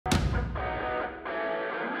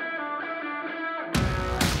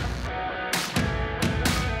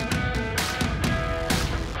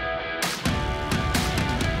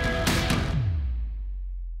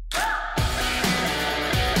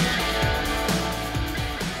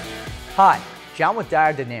Hi, John with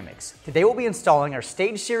Diode Dynamics. Today we'll be installing our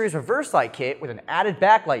Stage Series reverse light kit with an added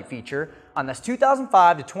backlight feature on this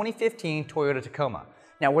 2005 to 2015 Toyota Tacoma.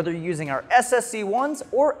 Now, whether you're using our SSC1s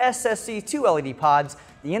or SSC2 LED pods,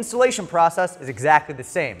 the installation process is exactly the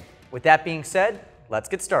same. With that being said, let's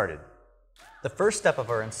get started. The first step of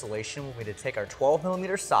our installation will be to take our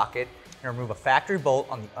 12mm socket and remove a factory bolt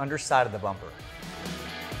on the underside of the bumper.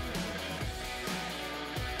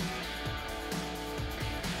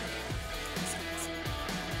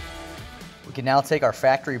 We can now take our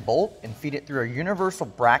factory bolt and feed it through our universal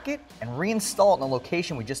bracket and reinstall it in the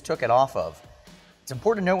location we just took it off of. It's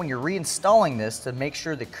important to note when you're reinstalling this to make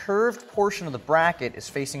sure the curved portion of the bracket is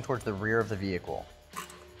facing towards the rear of the vehicle.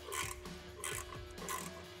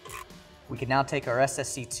 We can now take our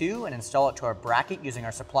SSC2 and install it to our bracket using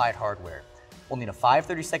our supplied hardware. We'll need a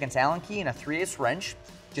 5/32 Allen key and a 3/8 wrench.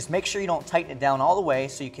 Just make sure you don't tighten it down all the way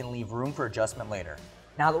so you can leave room for adjustment later.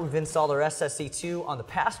 Now that we've installed our SSC2 on the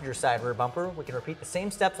passenger side rear bumper, we can repeat the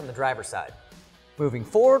same steps on the driver's side. Moving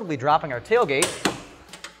forward, we'll be dropping our tailgate,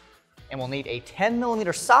 and we'll need a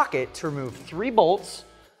 10mm socket to remove 3 bolts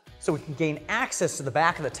so we can gain access to the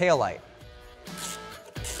back of the taillight.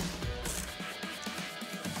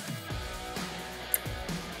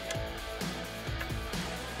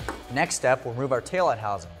 Next step, we'll remove our taillight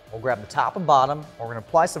housing. We'll grab the top and bottom, and we're going to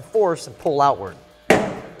apply some force and pull outward.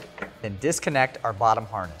 Then disconnect our bottom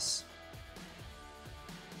harness.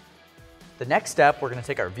 The next step, we're going to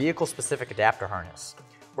take our vehicle-specific adapter harness.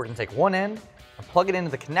 We're going to take one end and plug it into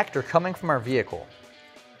the connector coming from our vehicle.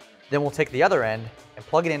 Then we'll take the other end and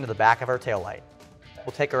plug it into the back of our taillight.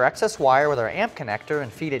 We'll take our excess wire with our amp connector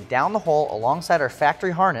and feed it down the hole alongside our factory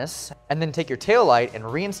harness, and then take your taillight and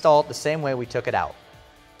reinstall it the same way we took it out.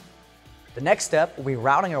 The next step will be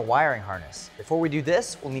routing our wiring harness. Before we do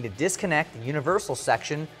this, we'll need to disconnect the universal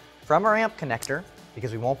section from our amp connector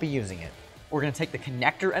because we won't be using it. We're going to take the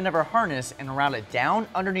connector end of our harness and route it down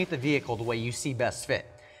underneath the vehicle the way you see best fit.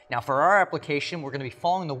 Now for our application, we're going to be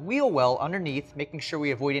following the wheel well underneath, making sure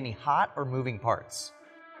we avoid any hot or moving parts.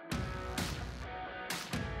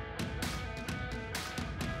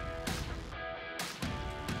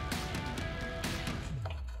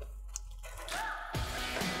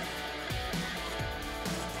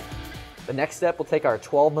 The next step, we'll take our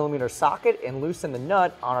 12mm socket and loosen the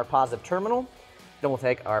nut on our positive terminal. Then we'll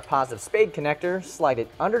take our positive spade connector, slide it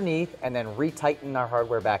underneath, and then retighten our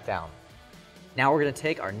hardware back down. Now we're going to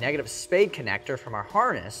take our negative spade connector from our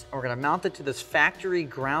harness, and we're going to mount it to this factory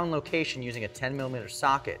ground location using a 10mm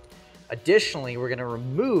socket. Additionally, we're going to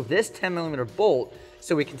remove this 10mm bolt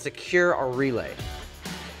so we can secure our relay.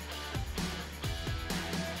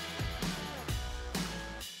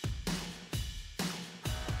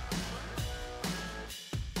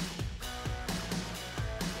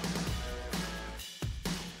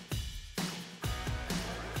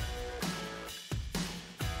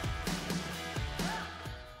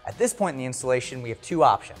 At this point in the installation, we have 2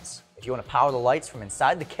 options. If you want to power the lights from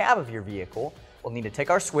inside the cab of your vehicle, we'll need to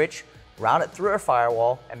take our switch, route it through our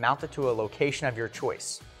firewall, and mount it to a location of your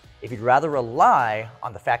choice. If you'd rather rely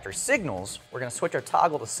on the factory signals, we're going to switch our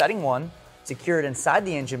toggle to setting 1, secure it inside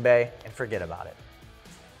the engine bay, and forget about it.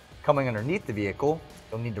 Coming underneath the vehicle,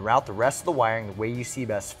 you'll need to route the rest of the wiring the way you see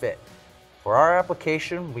best fit. For our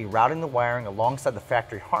application, we'll be routing the wiring alongside the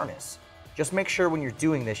factory harness. Just make sure when you're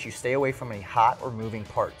doing this, you stay away from any hot or moving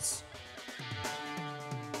parts.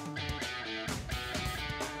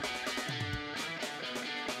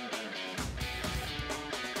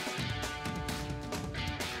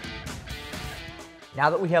 Now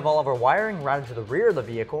that we have all of our wiring routed to the rear of the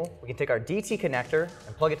vehicle, we can take our DT connector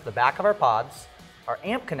and plug it to the back of our pods, our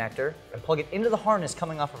amp connector, and plug it into the harness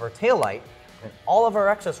coming off of our taillight, and all of our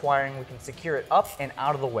excess wiring, we can secure it up and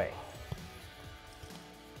out of the way.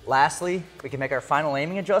 Lastly, we can make our final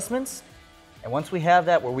aiming adjustments, and once we have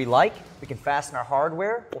that where we like, we can fasten our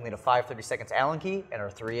hardware. We'll need a 5/32 Allen key and our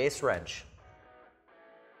 3/8 wrench.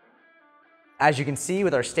 As you can see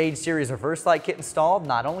with our Stage Series reverse light kit installed,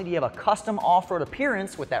 not only do you have a custom off-road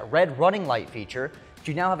appearance with that red running light feature, but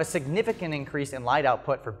you now have a significant increase in light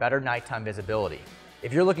output for better nighttime visibility.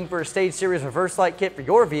 If you're looking for a Stage Series reverse light kit for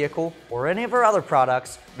your vehicle or any of our other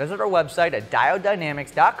products, visit our website at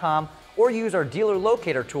diodedynamics.com or use our dealer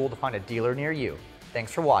locator tool to find a dealer near you.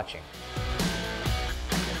 Thanks for watching.